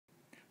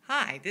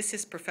Hi, this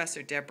is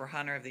Professor Debora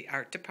Hunter of the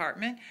Art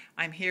Department.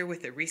 I'm here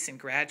with a recent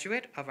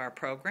graduate of our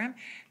program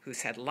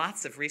who's had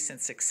lots of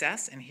recent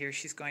success, and here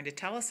she's going to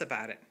tell us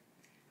about it.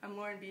 I'm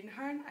Lauren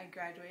Biedenharn. I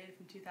graduated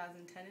from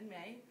 2010 in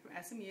May from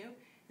SMU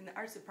in the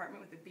Arts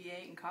Department with a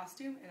BA in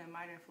costume and a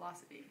minor in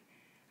philosophy.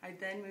 I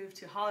then moved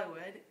to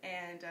Hollywood,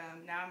 and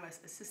now I'm an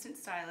assistant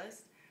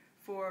stylist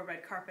for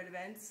red carpet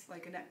events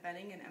like Annette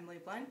Bening and Emily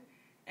Blunt.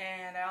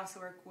 And I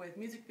also work with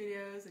music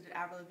videos. I did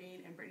Avril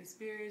Lavigne and Britney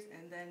Spears,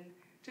 and then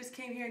just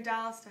came here in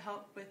Dallas to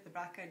help with the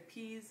Black Eyed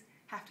Peas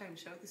halftime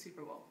show at the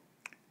Super Bowl.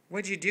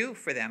 What'd you do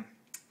for them?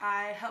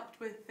 I helped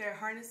with their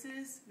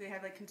harnesses. They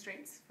had like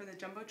constraints for the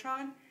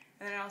Jumbotron, and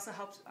then I also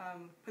helped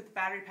put the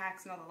battery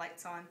packs and all the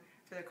lights on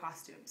for their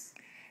costumes.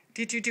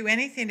 Did you do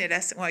anything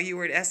while you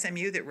were at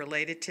SMU that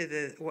related to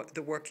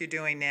the work you're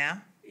doing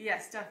now?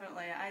 Yes,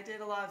 definitely. I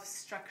did a lot of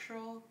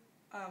structural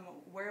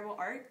wearable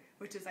art,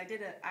 which is I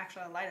did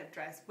actually a light-up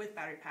dress with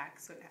battery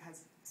packs, so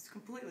it's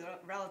completely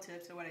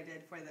relative to what I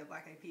did for the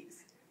Black Eyed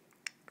Peas.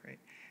 Great.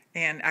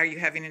 And are you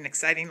having an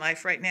exciting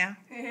life right now?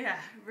 Yeah,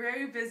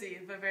 very busy,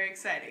 but very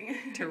exciting.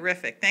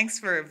 Terrific. Thanks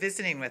for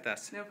visiting with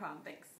us. No problem. Thanks.